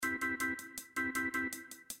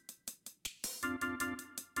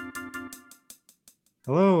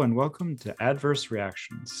Hello and welcome to Adverse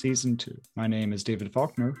Reactions, Season 2. My name is David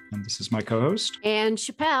Faulkner, and this is my co-host. And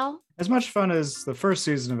Chappelle. As much fun as the first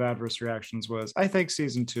season of Adverse Reactions was, I think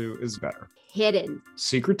Season 2 is better. Hidden.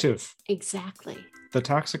 Secretive. Exactly. The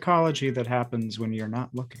toxicology that happens when you're not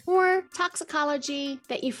looking. Or toxicology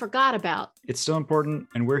that you forgot about. It's still important,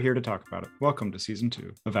 and we're here to talk about it. Welcome to Season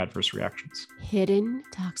 2 of Adverse Reactions. Hidden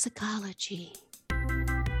toxicology.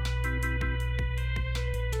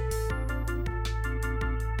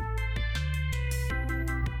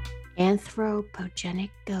 Anthropogenic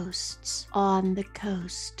ghosts on the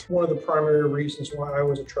coast. One of the primary reasons why I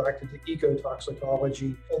was attracted to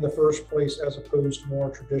ecotoxicology in the first place, as opposed to more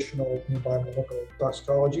traditional biomedical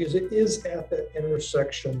toxicology, is it is at that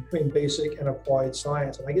intersection between basic and applied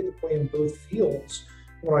science. And I get to play in both fields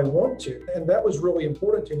when I want to. And that was really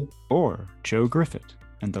important to me. Or Joe Griffith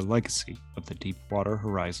and the legacy of the Deepwater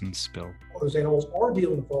Horizon spill. Those animals are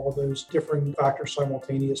dealing with all of those different factors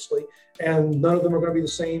simultaneously, and none of them are going to be the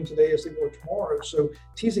same today as they were tomorrow. So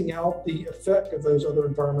teasing out the effect of those other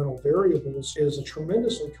environmental variables is a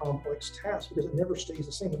tremendously complex task because it never stays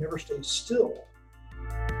the same, it never stays still.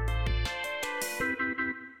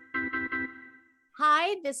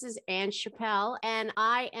 Hi, this is Anne Chappelle, and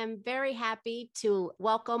I am very happy to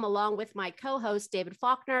welcome, along with my co-host, David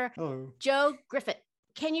Faulkner, Hello. Joe Griffith.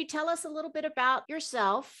 Can you tell us a little bit about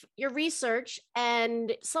yourself, your research,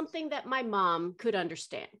 and something that my mom could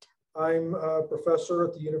understand? I'm a professor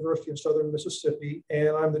at the University of Southern Mississippi, and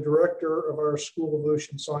I'm the director of our School of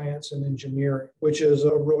Ocean Science and Engineering, which is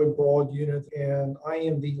a really broad unit. And I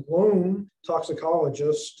am the lone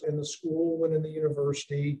toxicologist in the school and in the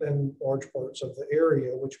university and large parts of the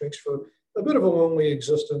area, which makes for a bit of a lonely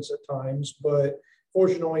existence at times. But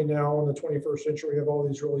fortunately, now in the 21st century, we have all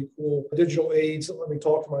these really cool digital aids that let me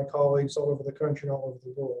talk to my colleagues all over the country and all over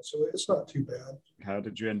the world. So it's not too bad. How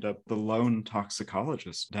did you end up the lone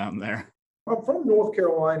toxicologist down there? I'm from North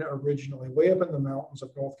Carolina originally, way up in the mountains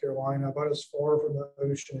of North Carolina, about as far from the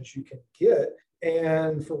ocean as you can get.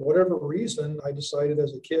 And for whatever reason, I decided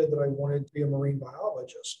as a kid that I wanted to be a marine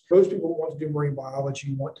biologist. Most people who want to do marine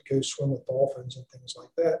biology want to go swim with dolphins and things like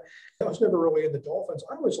that. I was never really into dolphins.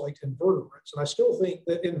 I always liked invertebrates. And I still think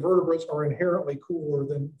that invertebrates are inherently cooler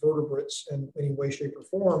than vertebrates in any way, shape, or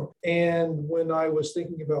form. And when I was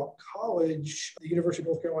thinking about college, the University of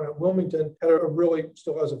North Carolina at Wilmington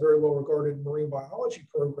still has a very well-regarded marine biology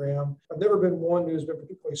program. I've never been one who's been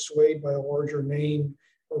particularly swayed by a larger name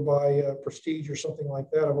or by prestige or something like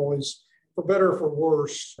that. I've always, for better or for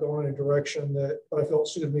worse, gone in a direction that I felt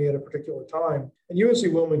suited me at a particular time. And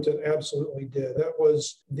UNC Wilmington absolutely did. That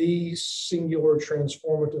was the singular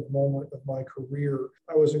transformative moment of my career.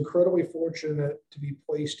 I was incredibly fortunate to be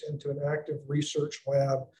placed into an active research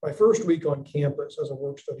lab. My first week on campus as a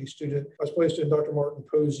work study student, I was placed in Dr. Martin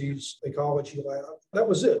Posey's ecology lab. That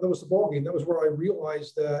was it. That was the ballgame. That was where I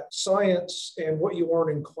realized that science and what you learn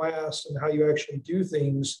in class and how you actually do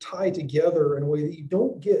things tie together in a way that you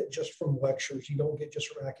don't get just from lectures, you don't get just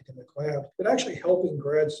from academic labs, but actually helping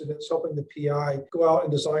grad students, helping the PI go out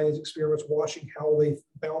and design these experiments, watching how they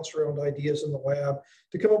bounce around ideas in the lab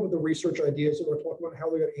to come up with the research ideas that we're talking about, how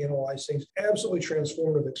they're going to analyze things. Absolutely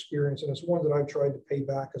transformative experience. And it's one that I've tried to pay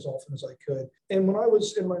back as often as I could. And when I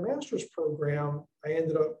was in my master's program, I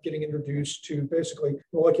ended up getting introduced to basically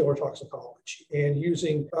molecular toxicology and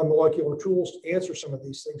using molecular tools to answer some of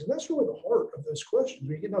these things. And that's really the heart of those questions.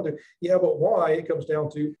 When you get down to, but why? It comes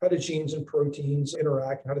down to how do genes and proteins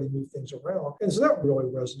interact and how do they move things around? And so that really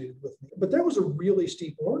resonated with me. But that was a really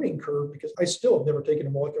steep learning curve because I still have never taken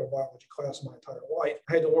a molecular biology class in my entire life.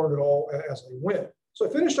 I had to learn it all as I went. So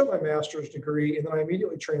I finished up my master's degree and then I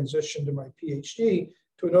immediately transitioned to my PhD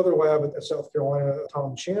to another lab at South Carolina,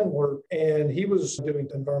 Tom Chandler, and he was doing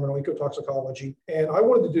environmental ecotoxicology. And I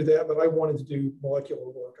wanted to do that, but I wanted to do molecular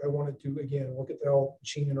work. I wanted to, again, look at how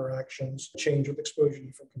gene interactions change with exposure to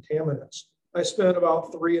different contaminants. I spent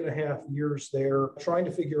about 3.5 years there trying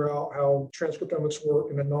to figure out how transcriptomics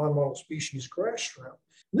work in a non-model species grass shrimp.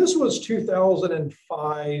 This was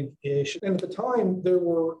 2005-ish. And at the time, there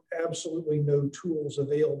were absolutely no tools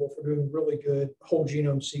available for doing really good whole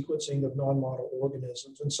genome sequencing of non-model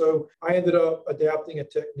organisms. And so I ended up adapting a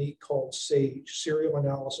technique called SAGE, Serial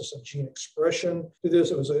Analysis of Gene Expression. To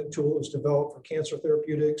this, it was a tool that was developed for cancer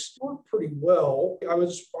therapeutics. It worked pretty well. I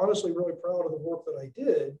was honestly really proud of the work that I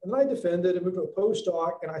did. And then I defended and moved to a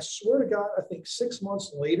postdoc. And I swear to God, I think 6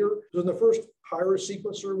 months later, when the first HIRA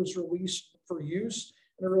sequencer was released for use,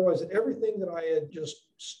 and I realized that everything that I had just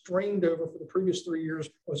strained over for the previous 3 years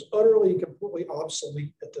was utterly and completely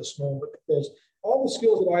obsolete at this moment because all the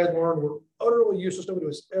skills that I had learned were utterly useless. Nobody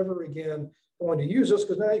was ever again going to use this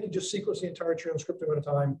because now you can just sequence the entire transcriptome at a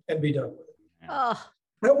time and be done with it. Oh,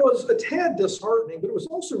 That was a tad disheartening, but it was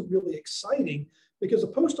also really exciting because the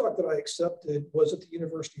postdoc that I accepted was at the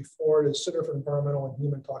University of Florida's Center for Environmental and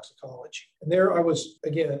Human Toxicology. And there I was,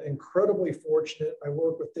 again, incredibly fortunate. I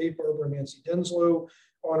worked with Dave Barber and Nancy Denslow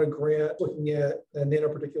on a grant looking at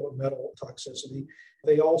nanoparticulate metal toxicity.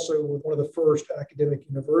 They also were one of the first academic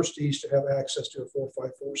universities to have access to a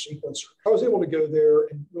 454 sequencer. I was able to go there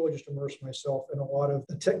and really just immerse myself in a lot of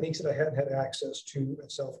the techniques that I hadn't had access to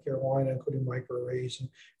at South Carolina, including microarrays and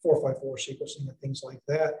 454 sequencing and things like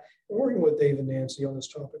that. And working with Dave and Nancy on this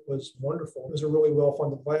topic was wonderful. It was a really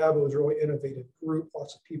well-funded lab. It was a really innovative group,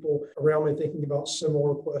 lots of people around me thinking about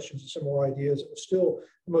similar questions and similar ideas. It was still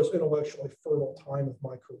the most intellectually fertile time of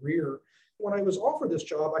my career. When I was offered this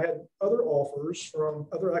job, I had other offers from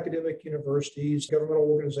other academic universities, governmental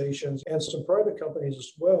organizations, and some private companies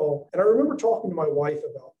as well. And I remember talking to my wife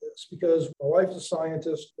about this because my wife is a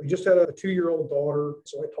scientist. We just had a 2-year-old daughter.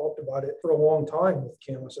 So I talked about it for a long time with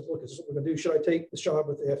Kim. I said, look, this is what we're going to do. Should I take this job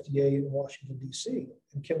with the FDA in Washington, D.C.?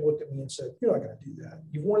 And Kim looked at me and said, you're not going to do that.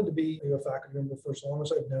 You've wanted to be a faculty member for as long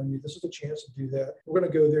as I've known you. This is a chance to do that. We're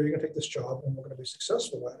going to go there. You're going to take this job and we're going to be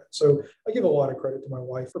successful at it. So I give a lot of credit to my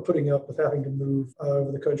wife for putting up with having to move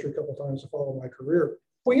over the country a couple of times to follow my career.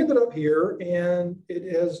 We ended up here, and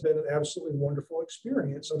it has been an absolutely wonderful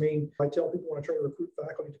experience. I mean, I tell people when I try to recruit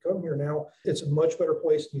faculty to come here now, it's a much better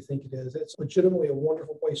place than you think it is. It's legitimately a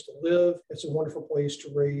wonderful place to live. It's a wonderful place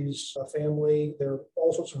to raise a family. There are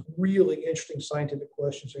all sorts of really interesting scientific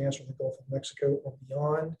questions to answer in the Gulf of Mexico or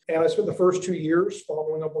beyond. And I spent the first 2 years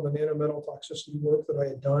following up on the nanometal toxicity work that I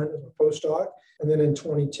had done as a postdoc. And then in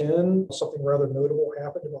 2010, something rather notable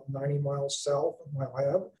happened about 90 miles south of my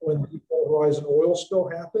lab when the Deepwater Horizon oil spill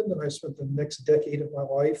happened. And I spent the next decade of my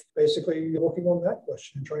life basically working on that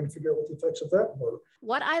question and trying to figure out what the effects of that were.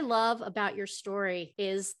 what I love about your story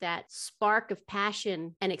is that spark of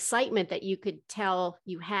passion and excitement that you could tell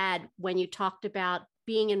you had when you talked about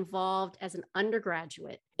being involved as an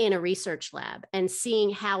undergraduate in a research lab and seeing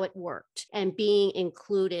how it worked and being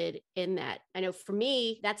included in that. I know for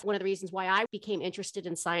me, that's one of the reasons why I became interested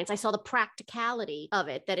in science. I saw the practicality of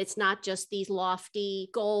it, that it's not just these lofty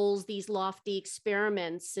goals, these lofty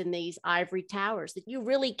experiments in these ivory towers, that you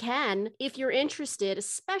really can, if you're interested,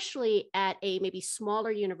 especially at a maybe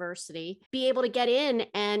smaller university, be able to get in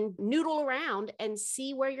and noodle around and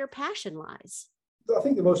see where your passion lies. I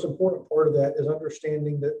think the most important part of that is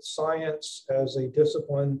understanding that science as a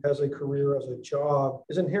discipline, as a career, as a job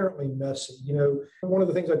is inherently messy. You know, one of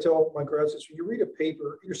the things I tell my grad students, when you read a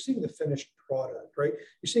paper, you're seeing the finished product, right?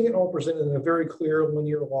 You're seeing it all presented in a very clear,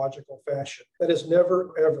 linear, logical fashion. That is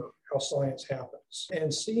never, ever how science happens.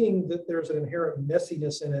 And seeing that there's an inherent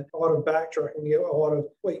messiness in it, a lot of backtracking, a lot of,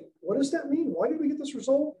 wait, what does that mean? Why did we get this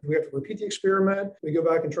result? We have to repeat the experiment. We go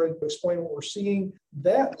back and try to explain what we're seeing.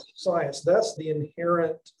 That's science. That's the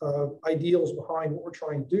inherent ideals behind what we're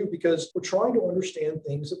trying to do, because we're trying to understand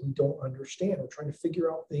things that we don't understand. We're trying to figure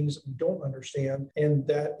out things that we don't understand, and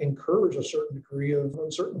that incurs a certain degree of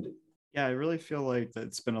uncertainty. Yeah, I really feel like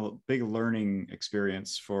it's been a big learning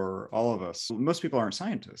experience for all of us. Most people aren't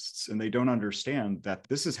scientists, and they don't understand that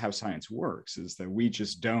this is how science works, is that we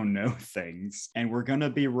just don't know things, and we're going to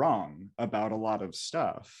be wrong about a lot of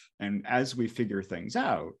stuff. And as we figure things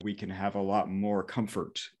out, we can have a lot more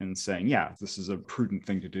comfort in saying, yeah, this is a prudent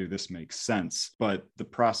thing to do. This makes sense. But the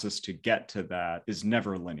process to get to that is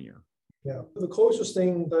never linear. Yeah. The closest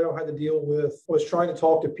thing that I had to deal with was trying to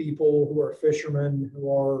talk to people who are fishermen,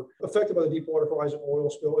 who are affected by the Deepwater Horizon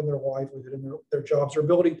oil spill in their livelihood and their jobs, their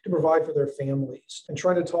ability to provide for their families, and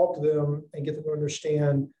trying to talk to them and get them to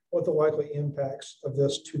understand what the likely impacts of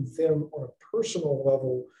this to them on a personal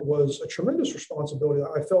level was a tremendous responsibility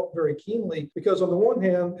that I felt very keenly, because on the one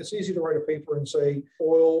hand, it's easy to write a paper and say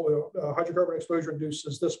oil, hydrocarbon exposure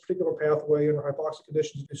induces this particular pathway, under hypoxic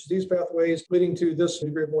conditions induces these pathways, leading to this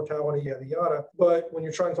degree of mortality, yada, yada. But when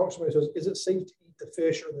you're trying to talk to somebody who says, is it safe to eat the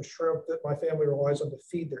fish or the shrimp that my family relies on to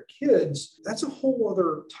feed their kids, that's a whole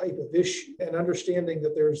other type of issue. And understanding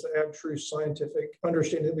that there's the abstruse scientific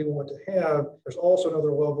understanding that we want to have, there's also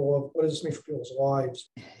another level of what does this mean for people's lives.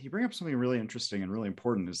 You bring up something really interesting and really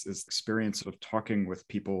important is the experience of talking with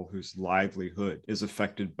people whose livelihood is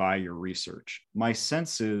affected by your research. My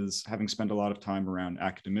sense is, having spent a lot of time around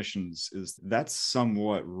academicians, is that's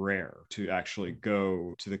somewhat rare to actually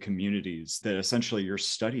go to the communities that essentially you're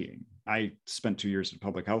studying. I spent 2 years at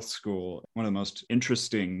public health school. One of the most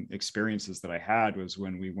interesting experiences that I had was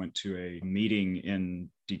when we went to a meeting in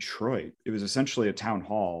Detroit. It was essentially a town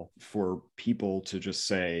hall for people to just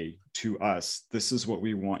say to us, this is what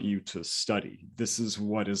we want you to study. This is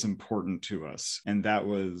what is important to us. And that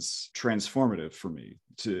was transformative for me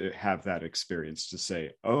to have that experience, to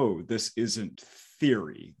say, oh, this isn't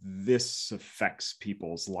theory. This affects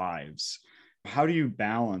people's lives. How do you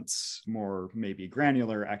balance more maybe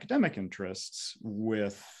granular academic interests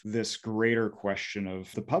with this greater question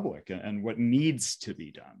of the public and what needs to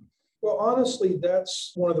be done? Well, honestly,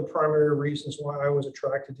 that's one of the primary reasons why I was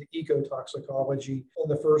attracted to ecotoxicology in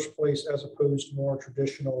the first place, as opposed to more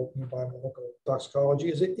traditional biomedical toxicology,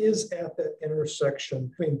 is it is at that intersection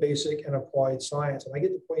between basic and applied science. And I get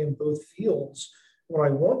to play in both fields when I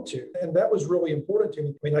want to. And that was really important to me.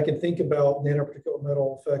 I mean, I can think about nanoparticulate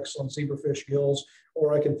metal effects on zebrafish gills,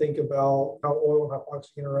 or I can think about how oil and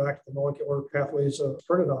hypoxia interact with the molecular pathways of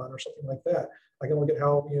perinodon or something like that. I can look at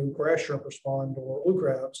how grass shrimp respond or blue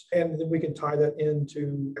crabs, and then we can tie that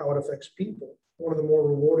into how it affects people. One of the more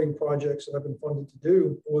rewarding projects that I've been funded to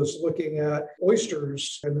do was looking at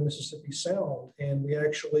oysters in the Mississippi Sound. And we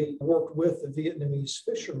actually worked with the Vietnamese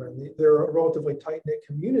fishermen. They're a relatively tight-knit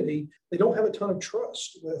community. They don't have a ton of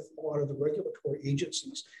trust with a lot of the regulatory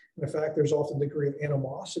agencies. And in fact, there's often a degree of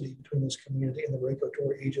animosity between this community and the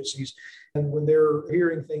regulatory agencies. And when they're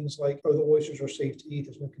hearing things like, oh, the oysters are safe to eat,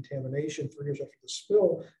 there's no contamination 3 years after the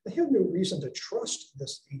spill, they have no reason to trust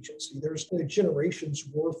this agency. There's generations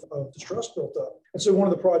worth of distrust built up. And so one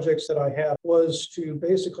of the projects that I had was to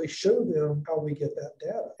basically show them how we get that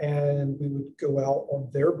data. And we would go out on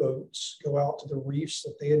their boats, go out to the reefs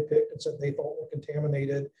that they had picked and said they thought were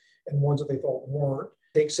contaminated and ones that they thought weren't,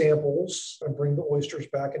 take samples and bring the oysters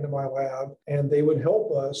back into my lab. And they would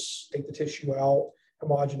help us take the tissue out,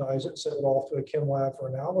 homogenize it, send it off to a chem lab for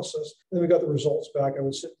analysis. And then we got the results back. I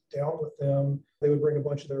would sit down with them. They would bring a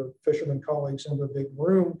bunch of their fishermen colleagues into a big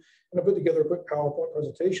room, and I put together a quick PowerPoint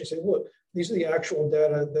presentation, say, look, these are the actual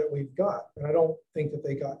data that we've got. And I don't think that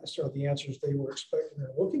they got necessarily the answers they were expecting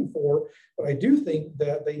or looking for, but I do think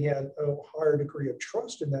that they had a higher degree of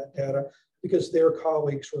trust in that data because their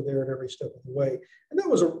colleagues were there at every step of the way. And that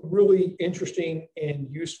was a really interesting and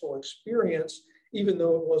useful experience, even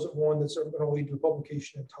though it wasn't one that's ever going to lead to a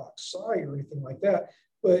publication in ToxSci or anything like that.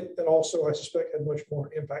 But it also, I suspect, had much more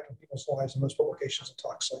impact on people's lives than most publications in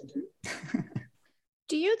ToxSci do.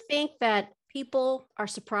 Do you think that people are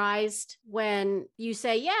surprised when you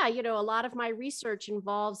say, yeah, a lot of my research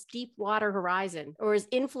involves Deepwater Horizon or is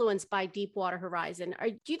influenced by Deepwater Horizon? Or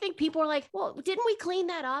do you think people are like, well, didn't we clean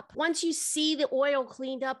that up? Once you see the oil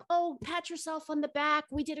cleaned up, oh, pat yourself on the back.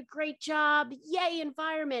 We did a great job. Yay,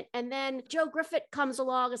 environment. And then Joe Griffith comes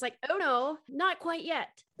along. It's like, oh, no, not quite yet.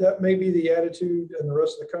 That may be the attitude in the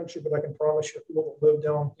rest of the country, but I can promise you, people that live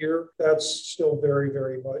down here, that's still very,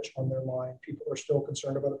 very much on their mind. People are still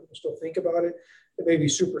concerned about it. People still think about it. It may be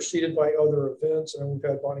superseded by other events. And we've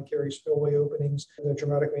had Bonnie Carey spillway openings that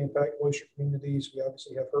dramatically impact oyster communities. We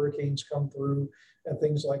obviously have hurricanes come through and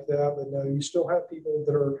things like that. But no, you still have people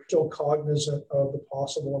that are still cognizant of the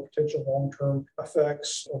possible and potential long-term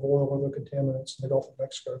effects of oil or other contaminants in the Gulf of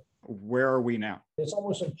Mexico. Where are we now? It's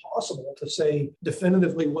almost impossible to say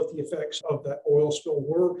definitively what the effects of that oil spill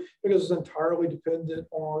were, because it's entirely dependent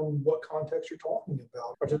on what context you're talking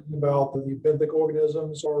about. Are you talking about the benthic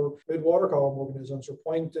organisms or mid-water column organisms or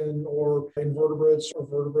plankton or invertebrates or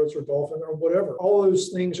vertebrates or dolphin or whatever? All those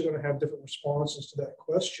things are going to have different responses to that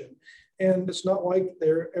question. And it's not like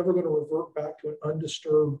they're ever going to revert back to an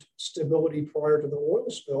undisturbed stability prior to the oil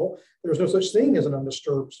spill. There's no such thing as an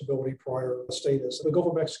undisturbed stability prior status. The Gulf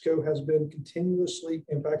of Mexico has been continuously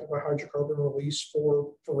impacted by hydrocarbon release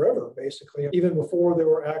for forever, basically. Even before there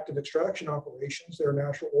were active extraction operations, there are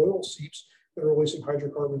natural oil seeps that are releasing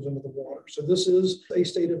hydrocarbons into the water. So this is a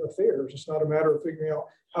state of affairs. It's not a matter of figuring out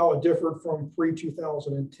how it differed from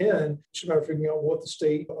pre-2010. It's a matter of figuring out what the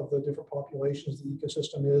state of the different populations, the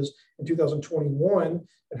ecosystem is in 2021,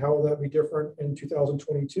 and how will that be different in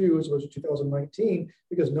 2022 as opposed to 2019,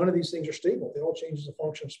 because none of these things are stable. They all change as a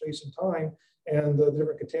function of space and time, and the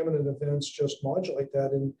different contaminant events just modulate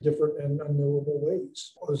that in different and unknowable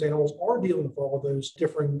ways. Those animals are dealing with all of those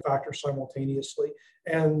differing factors simultaneously,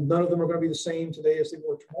 and none of them are going to be the same today as they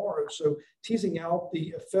were tomorrow. So teasing out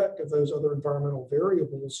the effect of those other environmental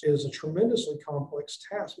variables is a tremendously complex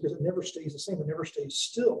task because it never stays the same. It never stays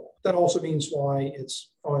still. That also means why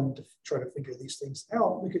it's fun to try to figure these things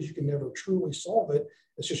out, because you can never truly solve it.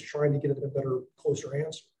 It's just trying to get at a better, closer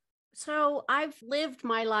answer. So I've lived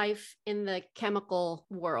my life in the chemical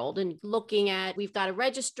world and looking at, we've got to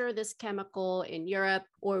register this chemical in Europe,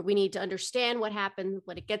 or we need to understand what happens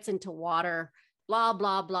when it gets into water, blah,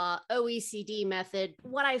 blah, blah, OECD method.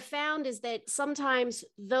 What I found is that sometimes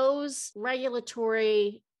those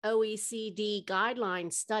regulatory OECD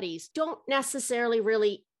guideline studies don't necessarily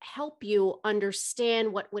really help you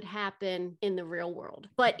understand what would happen in the real world.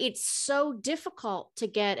 But it's so difficult to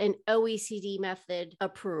get an OECD method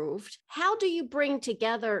approved. How do you bring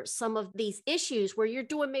together some of these issues where you're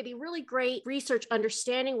doing maybe really great research,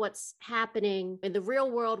 understanding what's happening in the real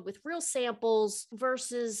world with real samples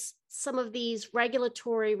versus some of these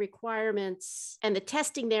regulatory requirements and the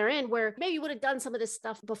testing therein, where maybe you would have done some of this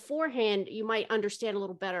stuff beforehand, you might understand a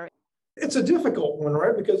little better? It's a difficult one,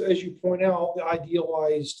 right? Because as you point out, the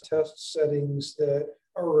idealized test settings that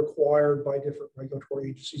are required by different regulatory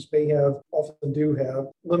agencies often do have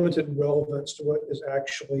limited relevance to what is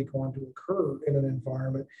actually going to occur in an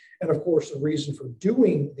environment. And of course, the reason for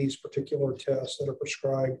doing these particular tests that are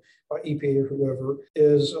prescribed by EPA or whoever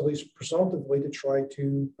is, at least presumptively, to try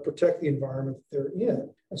to protect the environment that they're in.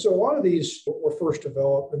 And so a lot of these were first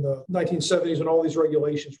developed in the 1970s when all these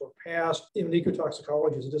regulations were passed. Even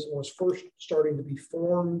ecotoxicology as a discipline was first starting to be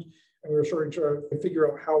formed. And we were starting to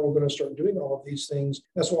figure out how we're going to start doing all of these things.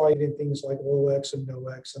 That's why even things like low-X and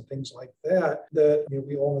no-X and things like that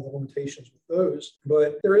we all know the limitations with those.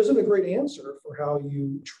 But there isn't a great answer for how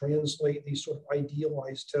you translate these sort of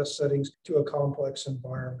idealized test settings to a complex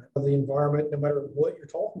environment. The environment, no matter what you're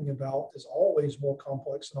talking about, is always more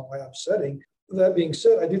complex in a lab setting. That being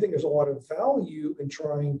said, I do think there's a lot of value in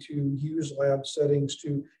trying to use lab settings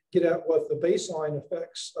to get at what the baseline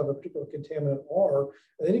effects of a particular contaminant are.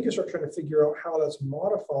 And then you can start trying to figure out how that's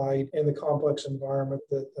modified in the complex environment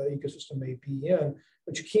that the ecosystem may be in.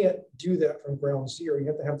 But you can't do that from ground zero. You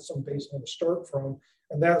have to have some baseline to start from.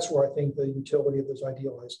 And that's where I think the utility of those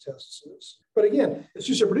idealized tests is. But again, it's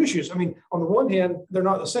two separate issues. I mean, on the one hand, they're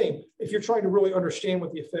not the same. If you're trying to really understand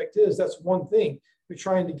what the effect is, that's one thing. If you're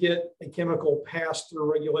trying to get a chemical passed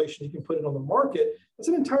through regulation, you can put it on the market. It's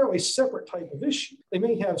an entirely separate type of issue. They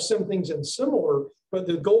may have some things in similar, but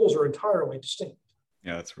the goals are entirely distinct.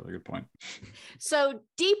 Yeah, that's a really good point. So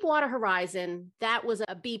Deepwater Horizon, that was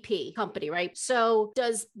a BP company, right? So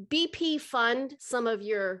does BP fund some of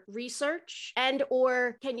your research? And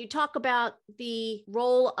or can you talk about the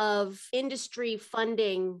role of industry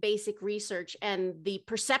funding basic research and the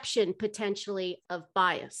perception potentially of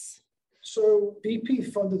bias? So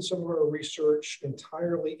BP funded some of our research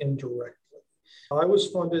entirely indirectly. I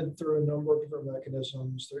was funded through a number of different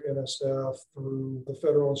mechanisms, through NSF, through the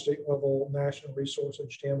federal and state level National Resource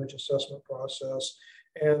Damage Assessment process,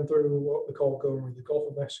 and through what we call GOMRI, the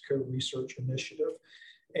Gulf of Mexico Research Initiative.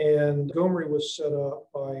 And GOMRI was set up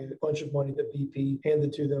by a bunch of money that BP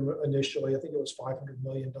handed to them initially. I think it was $500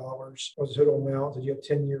 million was the total amount, that you have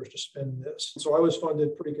 10 years to spend this. So I was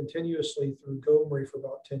funded pretty continuously through GOMRI for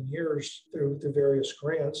about 10 years through various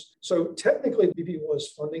grants. So technically BP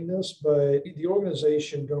was funding this, but the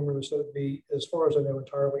organization GOMRI was set up to be, as far as I know,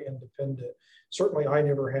 entirely independent. Certainly, I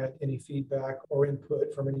never had any feedback or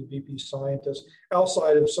input from any BP scientists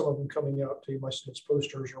outside of some of them coming out to my students'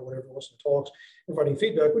 posters or whatever, listening to talks, providing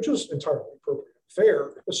feedback, which was entirely appropriate and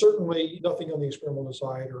fair, but certainly nothing on the experimental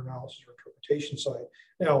side or analysis or interpretation side.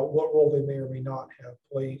 Now, what role they may or may not have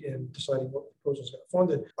played in deciding what proposals got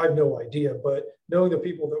funded, I have no idea. But knowing the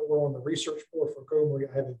people that were on the research board for GOMRI,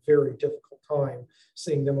 I have a very difficult time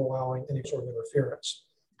seeing them allowing any sort of interference.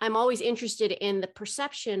 I'm always interested in the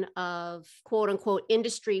perception of quote unquote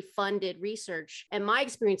industry funded research. And my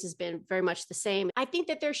experience has been very much the same. I think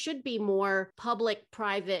that there should be more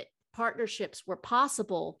public-private partnerships where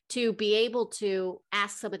possible to be able to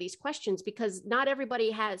ask some of these questions, because not everybody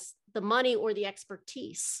has the money or the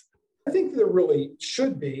expertise. I think there really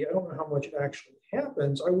should be. I don't know how much it actually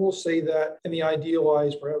happens. I will say that in the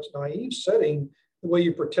idealized, perhaps naive setting, the way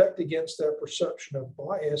you protect against that perception of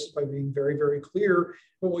bias is by being very, very clear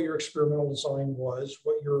about what your experimental design was,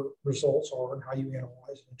 what your results are, and how you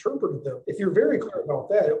analyze and interpreted them. If you're very clear about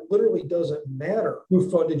that, it literally doesn't matter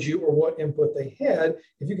who funded you or what input they had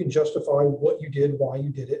if you can justify what you did, why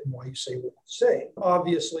you did it, and why you say what you say.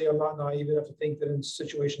 Obviously, I'm not naive enough to think that in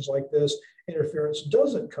situations like this, interference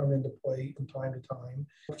doesn't come into play from time to time,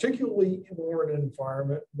 particularly when we're in an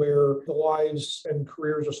environment where the lives and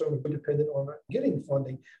careers are so dependent on getting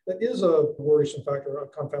funding. That is a worrisome factor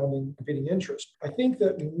of confounding competing interest. I think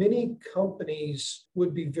that many companies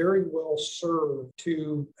would be very well served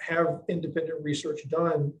to have independent research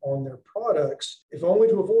done on their products, if only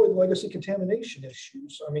to avoid legacy contamination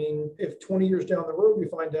issues. I mean, if 20 years down the road we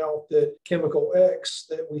find out that chemical X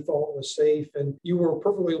that we thought was safe and you were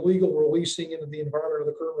perfectly legal releasing into the environment of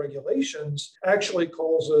the current regulations actually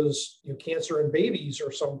causes cancer in babies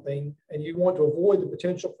or something, and you want to avoid the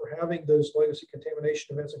potential for having those legacy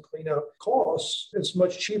contamination events and cleanup costs, it's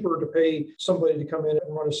much cheaper to pay somebody to come in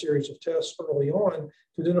and run a series of tests early on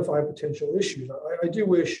to identify potential issues. I do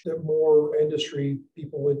wish that more industry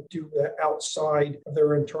people would do that outside of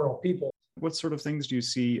their internal people. What sort of things do you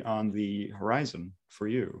see on the horizon for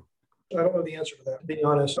you? I don't know the answer to that, to be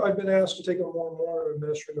honest. I've been asked to take a more and more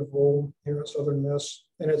administrative role here at Southern Miss,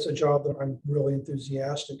 and it's a job that I'm really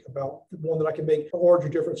enthusiastic about, one that I can make a larger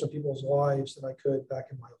difference in people's lives than I could back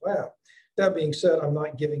in my lab. That being said, I'm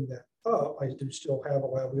not giving that up. I do still have a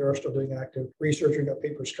lab. We are still doing active research. We've got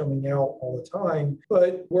papers coming out all the time.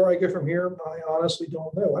 But where I go from here, I honestly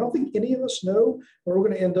don't know. I don't think any of us know where we're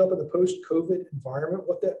going to end up in the post-COVID environment,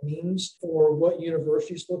 what that means for what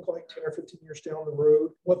universities look like 10 or 15 years down the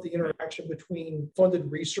road, what the interaction between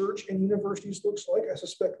funded research and universities looks like. I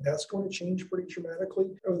suspect that's going to change pretty dramatically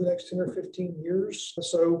over the next 10 or 15 years.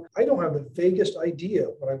 So I don't have the vaguest idea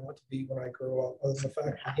what I want to be when I grow up, other than the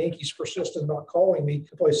fact that the Yankees persist in not calling me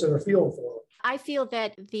to play center field for them. I feel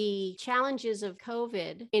that the challenges of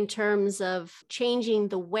COVID in terms of changing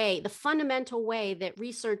the fundamental way that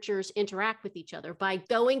researchers interact with each other by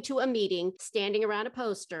going to a meeting, standing around a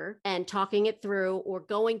poster and talking it through, or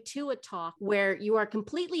going to a talk where you are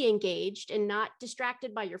completely engaged and not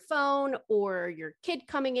distracted by your phone or your kid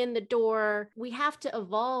coming in the door. We have to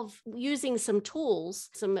evolve using some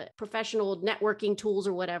tools, some professional networking tools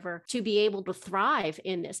or whatever, to be able to thrive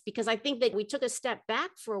in this, because I think that we took a step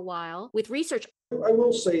back for a while with research. I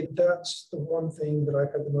will say that's the one thing that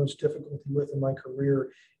I've had the most difficulty with in my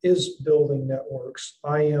career is building networks.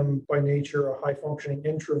 I am by nature a high functioning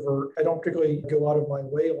introvert. I don't particularly go out of my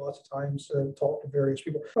way lots of times to talk to various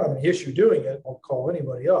people. I don't have any issue doing it. I'll call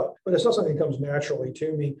anybody up, but it's not something that comes naturally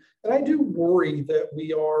to me. And I do worry that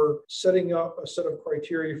we are setting up a set of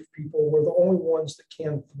criteria for people where the only ones that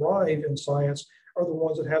can thrive in science are the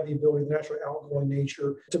ones that have the ability, the naturally outgoing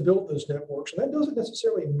nature to build those networks. And that doesn't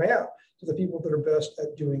necessarily map to the people that are best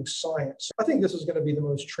at doing science. I think this is going to be the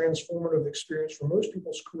most transformative experience for most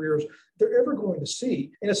people's careers they're ever going to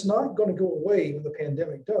see. And it's not going to go away when the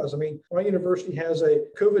pandemic does. I mean, my university has a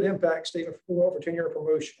COVID impact statement for tenure and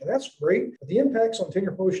promotion, and that's great. But the impacts on tenure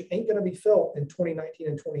and promotion ain't going to be felt in 2019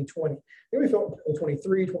 and 2020. They're going to be felt in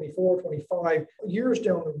 23, 24, 25 years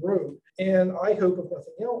down the road. And I hope, if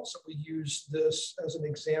nothing else, that we use this as an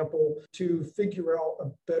example to figure out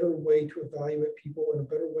a better way to evaluate people and a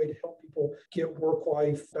better way to help people get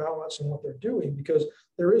work-life balance in what they're doing, because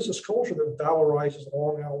there is this culture that valorizes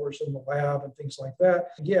long hours in the lab and things like that.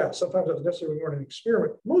 Yeah, sometimes that's necessary when you're in an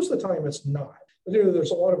experiment. Most of the time, it's not. But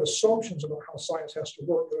there's a lot of assumptions about how science has to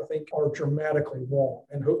work that I think are dramatically wrong.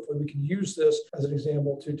 And hopefully we can use this as an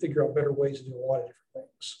example to figure out better ways to do a lot of different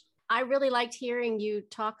things. I really liked hearing you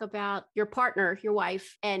talk about your partner, your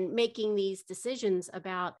wife, and making these decisions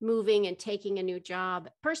about moving and taking a new job.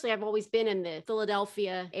 Personally, I've always been in the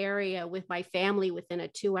Philadelphia area with my family within a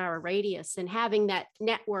 2-hour radius, and having that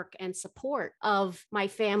network and support of my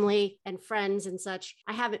family and friends and such.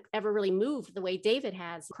 I haven't ever really moved the way David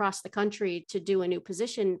has across the country to do a new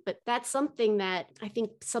position, but that's something that I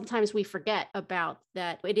think sometimes we forget about,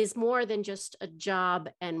 that it is more than just a job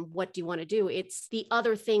and what do you want to do. It's the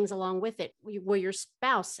other things along with it. Will your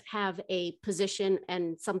spouse have a position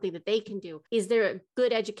and something that they can do? Is there a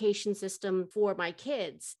good education system for my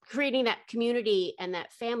kids? Creating that community and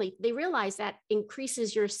that family, they realize that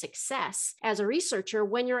increases your success as a researcher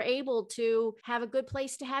when you're able to have a good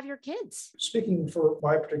place to have your kids. Speaking for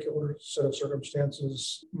my particular set of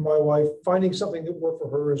circumstances, my wife, finding something that worked for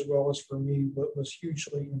her as well as for me was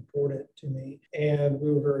hugely important to me. And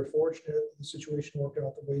we were very fortunate that the situation worked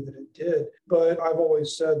out the way that it did. But I've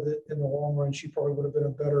always said that in the long run, she probably would have been a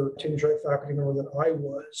better tenure track faculty member than I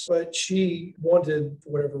was. But she wanted, for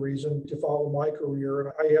whatever reason, to follow my career.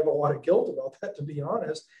 And I have a lot of guilt about that, to be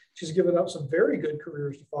honest. She's given up some very good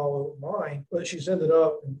careers to follow mine, but she's ended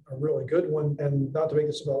up in a really good one. And not to make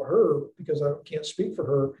this about her, because I can't speak for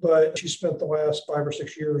her, but she spent the last 5 or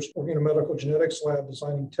 6 years working in a medical genetics lab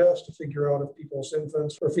designing tests to figure out if people's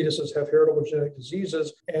infants or fetuses have heritable genetic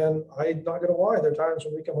diseases. And I'm not going to lie, there are times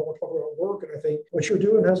when we come home and talk about work, and I think what you're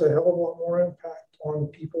doing has a hell of a lot more impact on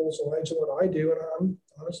people's lives than what I do. And I'm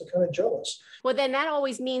honestly kind of jealous. Well, then that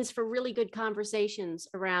always means for really good conversations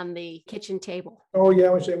around the kitchen table. Oh,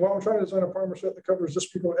 yeah. We say, well, I'm trying to design a primer set that covers this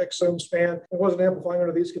particular exome span. It wasn't amplifying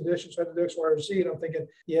under these conditions. So I had to do X, Y, or Z. And I'm thinking,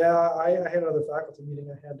 yeah, I had another faculty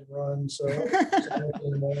meeting I had to run. So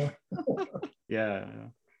Yeah.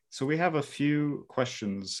 So we have a few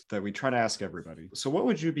questions that we try to ask everybody. So what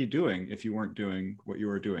would you be doing if you weren't doing what you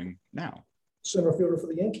are doing now? Center fielder for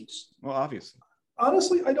the Yankees. Well, obviously.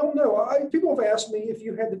 Honestly, I don't know. People have asked me, if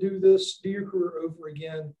you had to do your career over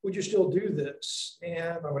again, would you still do this?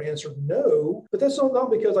 And I would answer no. But that's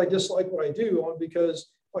not because I dislike what I do,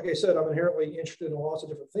 because, like I said, I'm inherently interested in lots of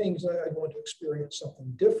different things. I want to experience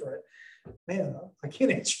something different. Man, I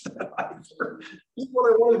can't answer that either. This is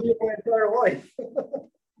what I want to do my entire life.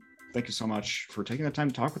 Thank you so much for taking the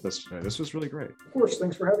time to talk with us today. This was really great. Of course.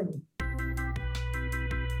 Thanks for having me.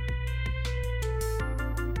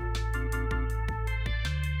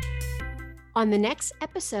 On the next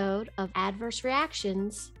episode of Adverse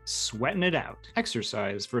Reactions, Sweating it out.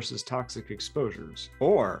 Exercise versus toxic exposures.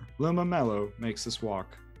 Or Luma Mello makes us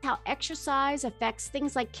walk. how exercise affects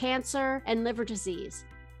things like cancer and liver disease.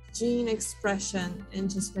 Gene expression and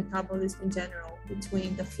just metabolism in general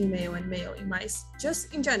between the female and male in mice,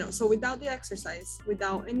 just in general. So without the exercise,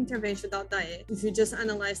 without any intervention, without diet, if you just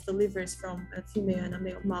analyze the livers from a female and a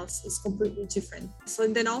male mouse, it's completely different. So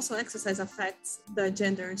then also exercise affects the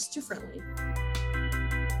genders differently.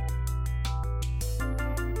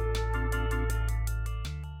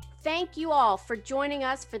 Thank you all for joining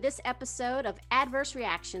us for this episode of Adverse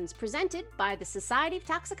Reactions presented by the Society of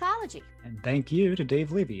Toxicology. And thank you to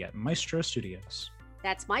Dave Levy at Maestro Studios,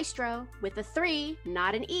 That's Maestro with a 3,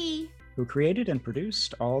 not an E. who created and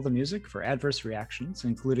produced all the music for Adverse Reactions,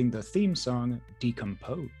 including the theme song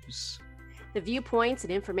Decompose. The viewpoints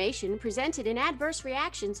and information presented in Adverse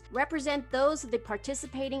Reactions represent those of the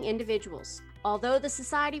participating individuals. Although the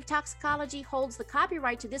Society of Toxicology holds the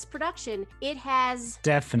copyright to this production, it has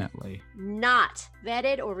Definitely. not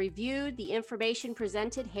vetted or reviewed the information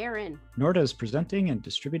presented herein. Nor does presenting and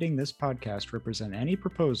distributing this podcast represent any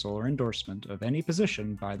proposal or endorsement of any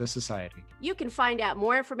position by the Society. You can find out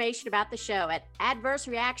more information about the show at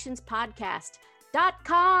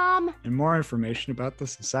adversereactionspodcast.com. And more information about the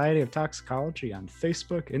Society of Toxicology on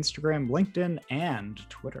Facebook, Instagram, LinkedIn, and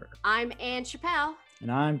Twitter. I'm Ann Chappelle.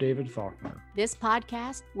 And I'm David Faulkner. This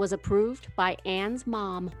podcast was approved by Ann's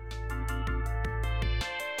mom.